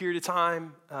up for a period of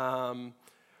time.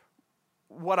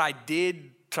 What I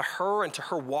did to her and to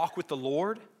her walk with the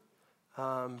Lord,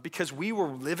 because we were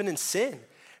living in sin.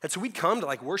 And so we'd come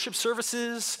to worship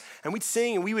services and we'd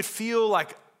sing and we would feel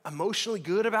emotionally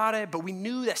good about it, but we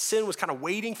knew that sin was kind of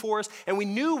waiting for us, and we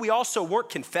knew we also weren't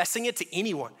confessing it to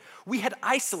anyone. We had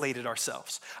isolated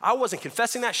ourselves. I wasn't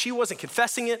confessing that. She wasn't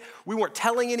confessing it. We weren't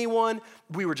telling anyone.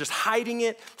 We were just hiding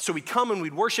it. So we'd come and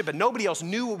we'd worship, and nobody else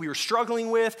knew what we were struggling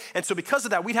with. And so because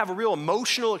of that, we'd have a real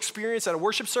emotional experience at a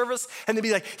worship service, and they'd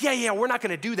be like, yeah, we're not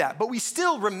going to do that. But we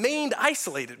still remained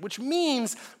isolated, which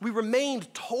means we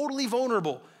remained totally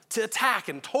vulnerable to attack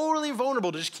and totally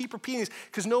vulnerable to just keep repeating this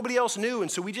because nobody else knew.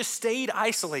 And so we just stayed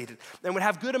isolated and would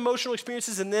have good emotional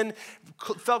experiences and then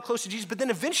felt close to Jesus. But then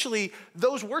eventually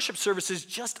those worship services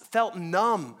just felt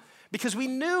numb because we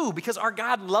knew, because our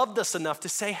God loved us enough to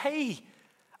say, hey,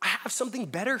 I have something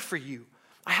better for you.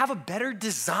 I have a better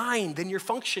design than you're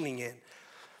functioning in.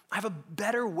 I have a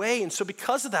better way. And so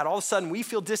because of that, all of a sudden we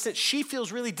feel distant. She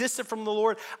feels really distant from the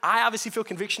Lord. I obviously feel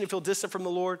conviction and feel distant from the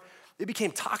Lord. It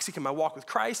became toxic in my walk with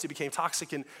Christ. It became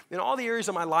toxic in all the areas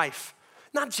of my life.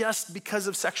 Not just because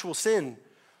of sexual sin,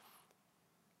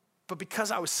 but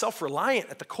because I was self-reliant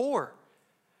at the core.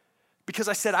 Because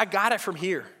I said, I got it from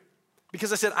here.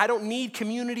 Because I said, I don't need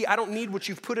community. I don't need what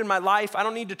you've put in my life. I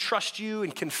don't need to trust you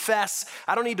and confess.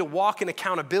 I don't need to walk in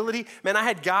accountability. Man, I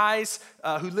had guys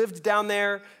who lived down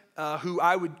there who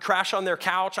I would crash on their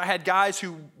couch. I had guys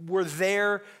who were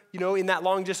there, in that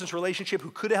long distance relationship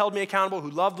who could have held me accountable, who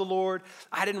loved the Lord.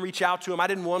 I didn't reach out to them. I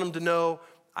didn't want them to know.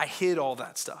 I hid all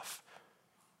that stuff.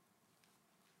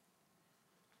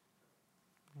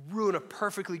 Ruin a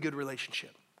perfectly good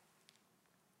relationship.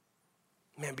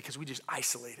 Man, because we just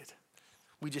isolated.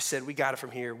 We just said, we got it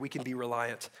from here. We can be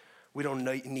reliant. We don't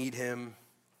need him.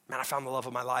 Man, I found the love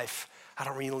of my life. I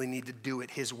don't really need to do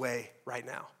it his way right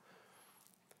now.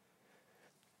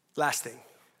 Last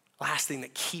thing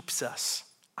that keeps us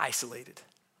isolated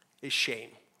is shame.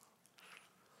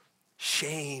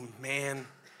 Shame, man.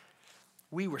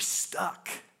 We were stuck.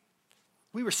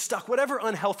 Whatever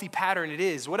unhealthy pattern it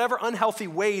is, whatever unhealthy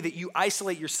way that you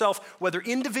isolate yourself, whether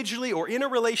individually or in a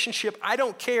relationship, I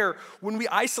don't care. When we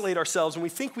isolate ourselves and we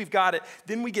think we've got it,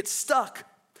 then we get stuck.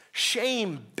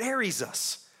 Shame buries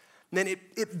us. And then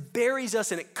it buries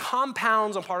us and it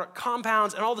compounds on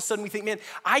compounds, and all of a sudden we think, man,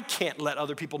 I can't let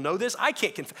other people know this. I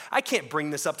can't bring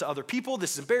this up to other people.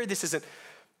 This isn't buried. This isn't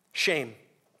shame.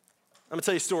 I'm gonna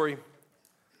tell you a story.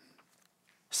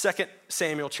 2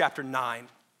 Samuel chapter 9.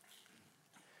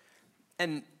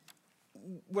 And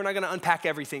we're not going to unpack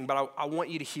everything, but I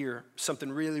want you to hear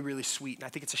something really, really sweet. And I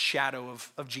think it's a shadow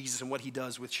of Jesus and what he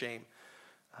does with shame.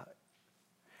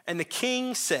 And the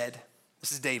king said,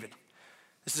 this is David.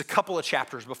 This is a couple of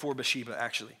chapters before Bathsheba,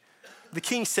 actually. The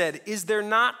king said, is there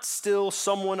not still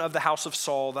someone of the house of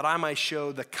Saul that I might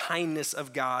show the kindness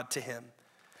of God to him?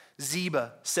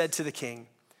 Ziba said to the king,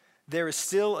 there is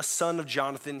still a son of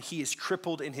Jonathan. He is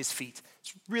crippled in his feet.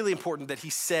 It's really important that he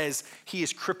says he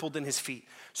is crippled in his feet.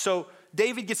 So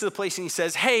David gets to the place and he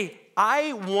says, hey,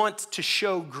 I want to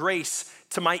show grace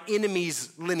to my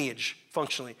enemy's lineage,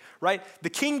 functionally, right? The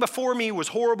king before me was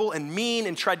horrible and mean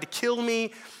and tried to kill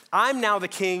me. I'm now the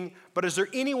king, but is there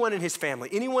anyone in his family,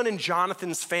 anyone in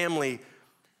Jonathan's family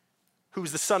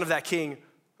who's the son of that king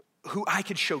who I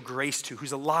could show grace to,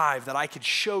 who's alive, that I could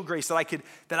show grace, that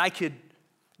I could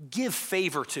give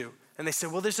favor to? And they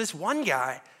said, well, there's this one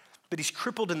guy, but he's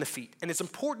crippled in the feet. And it's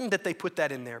important that they put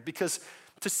that in there, because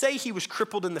to say he was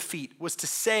crippled in the feet was to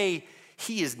say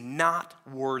he is not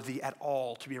worthy at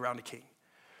all to be around a king,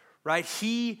 right?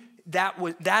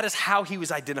 That is how he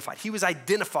was identified. He was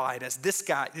identified as this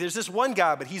guy. There's this one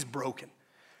guy, but he's broken.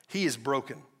 He is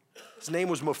broken. His name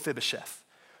was Mephibosheth.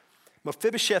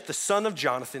 Mephibosheth, the son of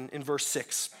Jonathan, in verse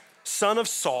 6, son of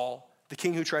Saul, the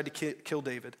king who tried to kill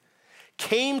David,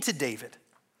 came to David.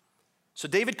 So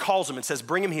David calls him and says,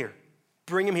 bring him here.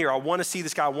 Bring him here. I want to see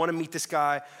this guy. I want to meet this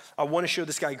guy. I want to show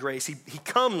this guy grace. He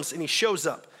comes and he shows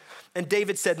up. And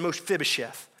David said,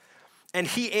 Mephibosheth. And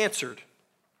he answered.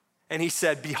 And he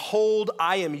said, behold,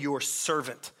 I am your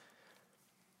servant.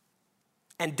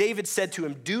 And David said to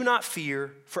him, do not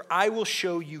fear, for I will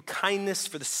show you kindness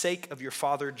for the sake of your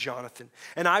father Jonathan.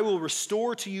 And I will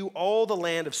restore to you all the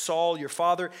land of Saul your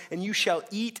father, and you shall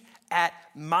eat at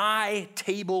my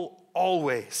table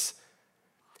always.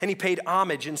 And he paid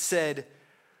homage and said,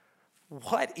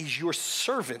 what is your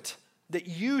servant that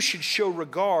you should show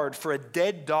regard for a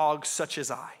dead dog such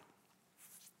as I?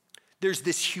 There's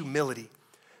this humility.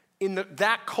 In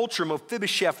that culture,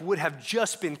 Mephibosheth would have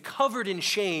just been covered in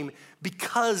shame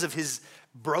because of his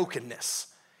brokenness.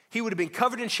 He would have been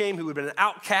covered in shame. He would have been an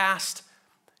outcast.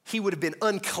 He would have been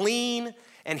unclean.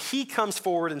 And he comes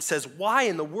forward and says, why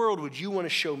in the world would you want to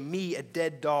show me, a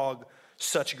dead dog,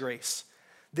 such grace?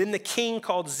 Then the king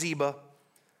called Ziba,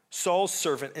 Saul's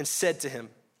servant, and said to him,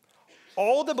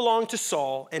 all that belonged to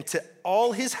Saul and to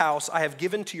all his house I have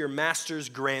given to your master's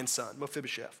grandson,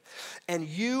 Mephibosheth. And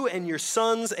you and your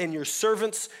sons and your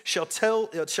servants shall till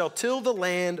the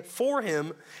land for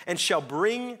him and shall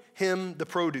bring him the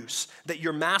produce, that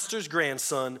your master's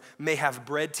grandson may have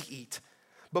bread to eat.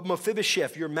 But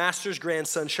Mephibosheth, your master's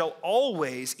grandson, shall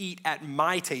always eat at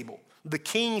my table, the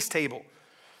king's table.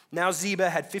 Now Ziba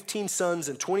had 15 sons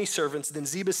and 20 servants. Then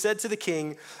Ziba said to the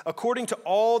king, according to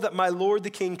all that my lord the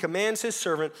king commands his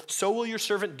servant, so will your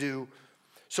servant do.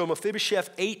 So Mephibosheth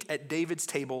ate at David's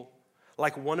table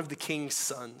like one of the king's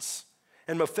sons.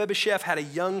 And Mephibosheth had a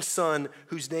young son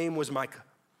whose name was Micah.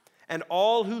 And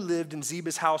all who lived in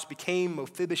Ziba's house became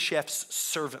Mephibosheth's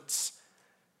servants.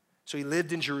 So he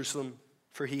lived in Jerusalem,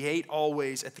 for he ate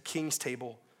always at the king's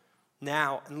table.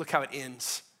 Now, and look how it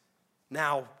ends.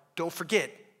 Now, don't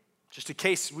forget, just in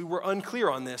case we were unclear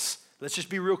on this, Let's just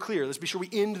be real clear. Let's be sure we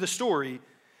end the story.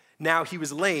 Now he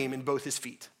was lame in both his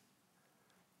feet.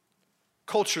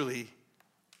 Culturally,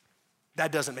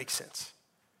 that doesn't make sense.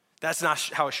 That's not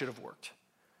how it should have worked.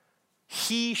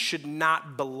 He should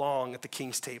not belong at the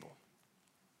king's table.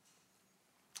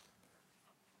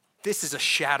 This is a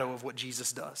shadow of what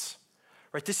Jesus does,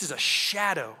 right? This is a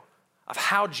shadow of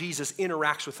how Jesus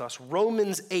interacts with us.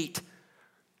 Romans 8,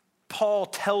 Paul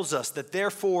tells us that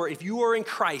therefore, if you are in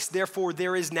Christ, therefore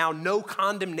there is now no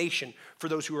condemnation for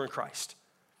those who are in Christ.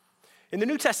 In the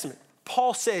New Testament,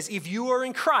 Paul says, if you are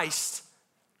in Christ,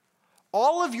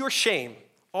 all of your shame,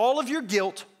 all of your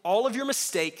guilt, all of your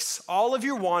mistakes, all of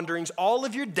your wanderings, all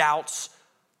of your doubts,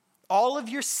 all of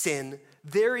your sin,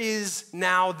 there is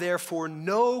now therefore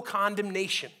no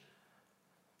condemnation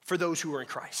for those who are in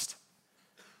Christ.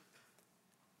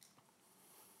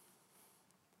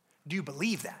 Do you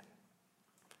believe that?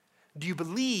 Do you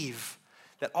believe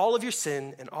that all of your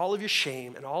sin and all of your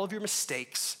shame and all of your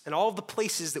mistakes and all of the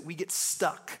places that we get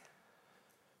stuck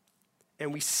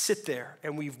and we sit there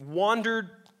and we've wandered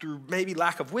through maybe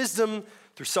lack of wisdom,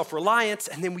 through self-reliance,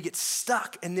 and then we get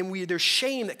stuck and then there's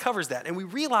shame that covers that and we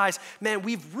realize, man,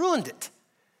 we've ruined it.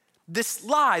 This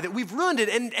lie that we've ruined it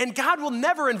and God will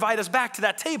never invite us back to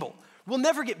that table. We'll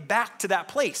never get back to that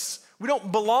place. We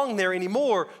don't belong there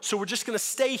anymore, so we're just gonna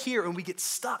stay here and we get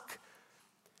stuck.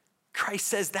 Christ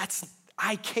says,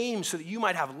 I came so that you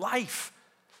might have life.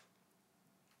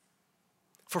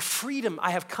 For freedom,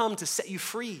 I have come to set you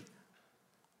free.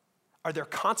 Are there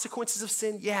consequences of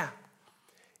sin? Yeah.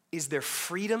 Is there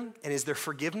freedom and is there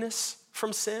forgiveness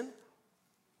from sin?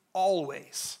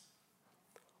 Always.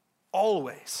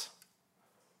 Always.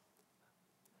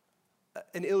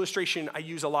 An illustration I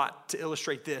use a lot to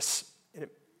illustrate this, and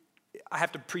I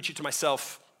have to preach it to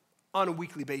myself on a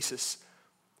weekly basis,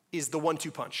 is the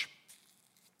 1-2 punch.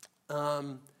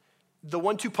 The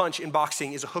 1-2 punch in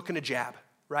boxing is a hook and a jab,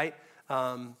 right?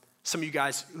 Some of you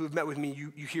guys who have met with me,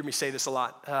 you hear me say this a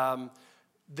lot.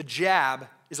 The jab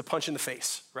is a punch in the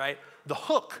face, right? The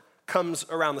hook comes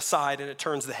around the side and it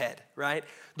turns the head, right?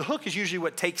 The hook is usually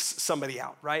what takes somebody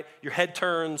out, right? Your head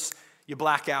turns, you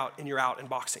black out, and you're out in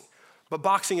boxing. But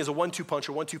boxing is a 1-2 punch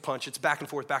or 1-2 punch. It's back and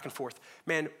forth, back and forth.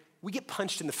 Man, we get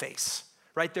punched in the face,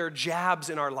 right? There are jabs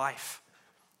in our life.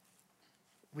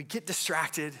 We get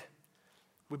distracted.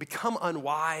 We become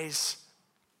unwise.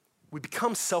 We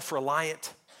become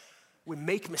self-reliant. We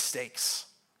make mistakes,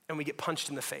 and we get punched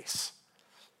in the face.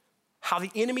 How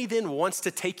the enemy then wants to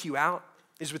take you out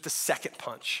is with the second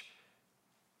punch,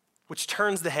 which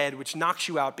turns the head, which knocks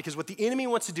you out, because what the enemy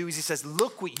wants to do is he says,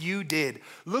 look what you did.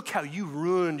 Look how you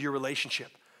ruined your relationship.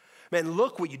 Man,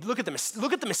 look at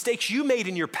the mistakes you made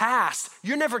in your past.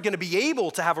 You're never gonna be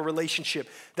able to have a relationship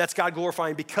that's God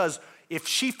glorifying, because if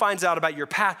she finds out about your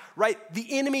past, right,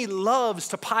 the enemy loves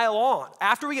to pile on.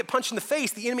 After we get punched in the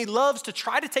face, the enemy loves to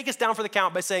try to take us down for the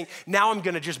count by saying, now I'm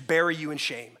gonna just bury you in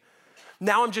shame.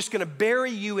 Now I'm just gonna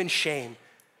bury you in shame,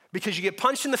 because you get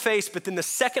punched in the face, but then the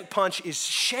second punch is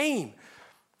shame.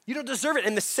 You don't deserve it.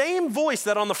 And the same voice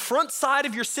that on the front side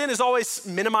of your sin is always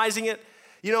minimizing it,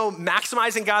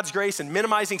 maximizing God's grace and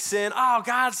minimizing sin. Oh,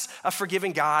 God's a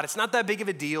forgiving God. It's not that big of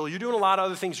a deal. You're doing a lot of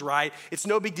other things right. It's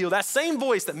no big deal. That same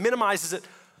voice that minimizes it,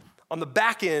 on the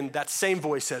back end, that same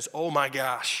voice says, oh my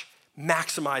gosh,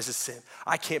 maximizes sin.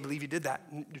 I can't believe you did that.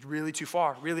 Really too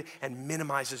far, really, and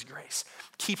minimizes grace.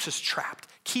 Keeps us trapped,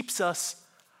 keeps us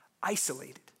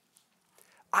isolated.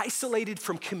 Isolated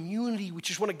from community, which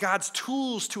is one of God's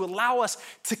tools to allow us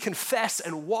to confess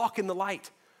and walk in the light.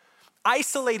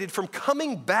 Isolated from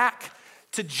coming back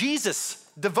to Jesus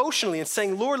devotionally and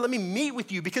saying, Lord, let me meet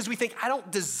with you, because we think I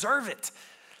don't deserve it.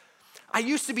 I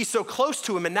used to be so close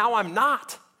to him and now I'm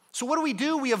not. So what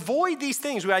do? We avoid these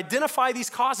things. We identify these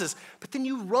causes, but then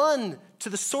you run to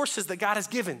the sources that God has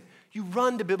given. You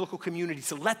run to biblical community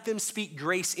to let them speak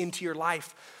grace into your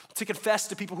life, to confess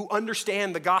to people who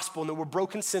understand the gospel and that we're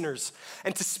broken sinners,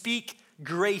 and to speak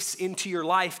grace into your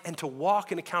life and to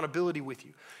walk in accountability with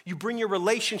you. You bring your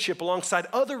relationship alongside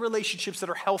other relationships that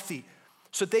are healthy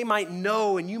so that they might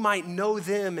know and you might know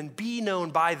them and be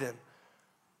known by them.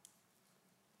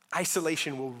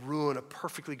 Isolation will ruin a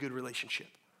perfectly good relationship.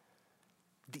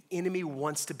 The enemy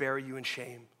wants to bury you in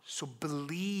shame. So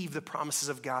believe the promises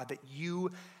of God that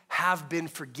you have been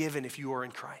forgiven if you are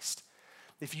in Christ.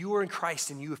 If you are in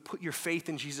Christ and you have put your faith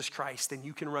in Jesus Christ, then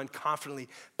you can run confidently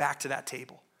back to that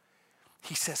table.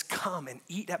 He says, come and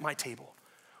eat at my table.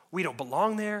 We don't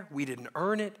belong there. We didn't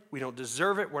earn it. We don't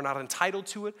deserve it. We're not entitled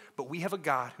to it. But we have a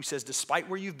God who says, despite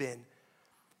where you've been,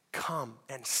 come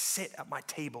and sit at my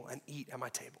table and eat at my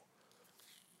table.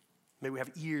 May we have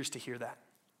ears to hear that.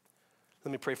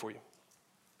 Let me pray for you.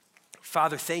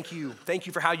 Father, thank you. Thank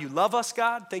you for how you love us,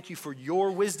 God. Thank you for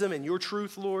your wisdom and your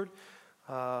truth, Lord.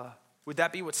 Would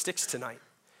that be what sticks tonight?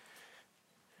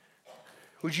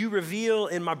 Would you reveal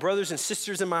in my brothers and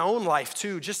sisters in my own life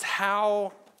too, just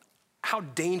how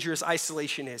dangerous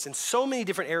isolation is in so many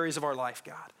different areas of our life,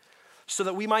 God, so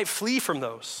that we might flee from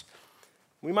those.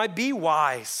 We might be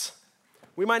wise.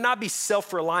 We might not be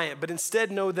self-reliant, but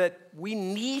instead know that we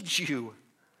need you.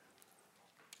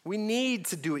 We need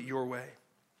to do it your way.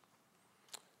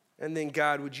 And then,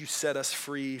 God, would you set us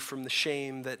free from the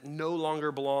shame that no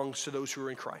longer belongs to those who are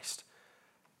in Christ?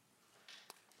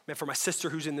 Man, for my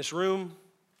sister who's in this room,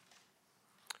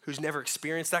 who's never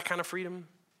experienced that kind of freedom,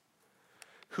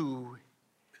 who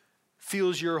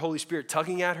feels your Holy Spirit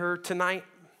tugging at her tonight,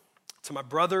 to my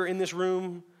brother in this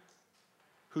room,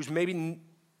 who's maybe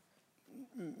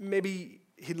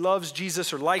he loves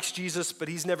Jesus or likes Jesus, but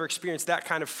he's never experienced that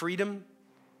kind of freedom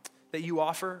that you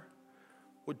offer,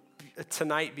 would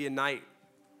tonight be a night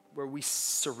where we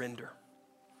surrender,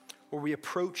 where we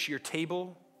approach your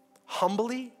table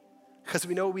humbly because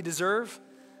we know what we deserve,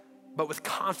 but with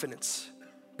confidence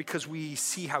because we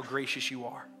see how gracious you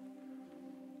are.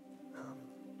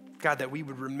 God, that we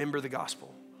would remember the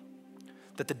gospel,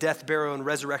 that the death, burial, and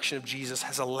resurrection of Jesus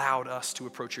has allowed us to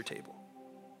approach your table.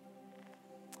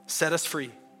 Set us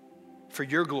free for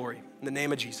your glory. In the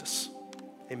name of Jesus,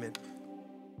 amen.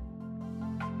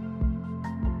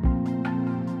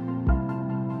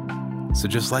 So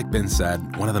just like Ben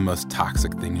said, one of the most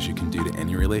toxic things you can do to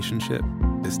any relationship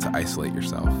is to isolate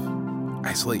yourself.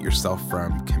 Isolate yourself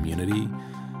from community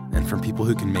and from people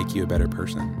who can make you a better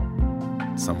person.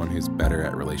 Someone who's better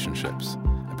at relationships,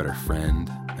 a better friend,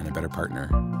 and a better partner.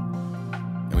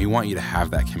 And we want you to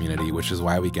have that community, which is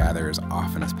why we gather as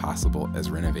often as possible as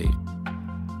Renovate.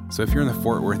 So if you're in the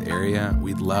Fort Worth area,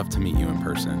 we'd love to meet you in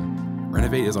person.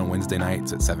 Renovate is on Wednesday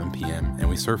nights at 7 p.m., and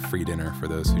we serve free dinner for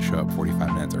those who show up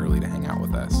 45 minutes early to hang out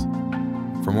with us.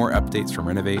 For more updates from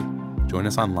Renovate, join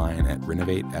us online at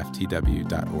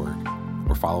renovateftw.org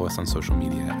or follow us on social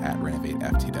media at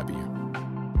renovateftw.